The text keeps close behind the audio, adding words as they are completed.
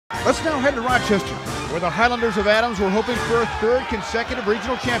Let's now head to Rochester, where the Highlanders of Adams were hoping for a third consecutive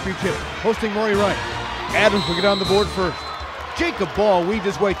regional championship, hosting Wright. Adams will get on the board first. Jacob Ball weaved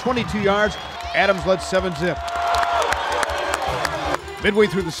his way 22 yards. Adams led 7-zip. Midway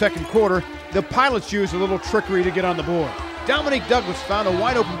through the second quarter, the Pilots used a little trickery to get on the board. Dominic Douglas found a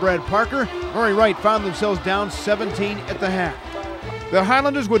wide-open Brad Parker. Wright found themselves down 17 at the half. The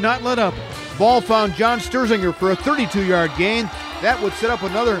Highlanders would not let up. Ball found John Sturzinger for a 32-yard gain. That would set up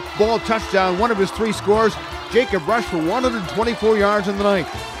another Ball touchdown, one of his 3 scores. Jacob rushed for 124 yards in the night.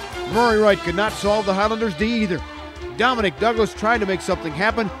 Wright could not solve the Highlanders' D either. Dominic Douglas tried to make something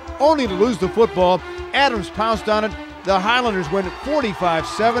happen, only to lose the football. Adams pounced on it. The Highlanders win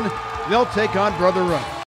 45-7. They'll take on Brother Wright.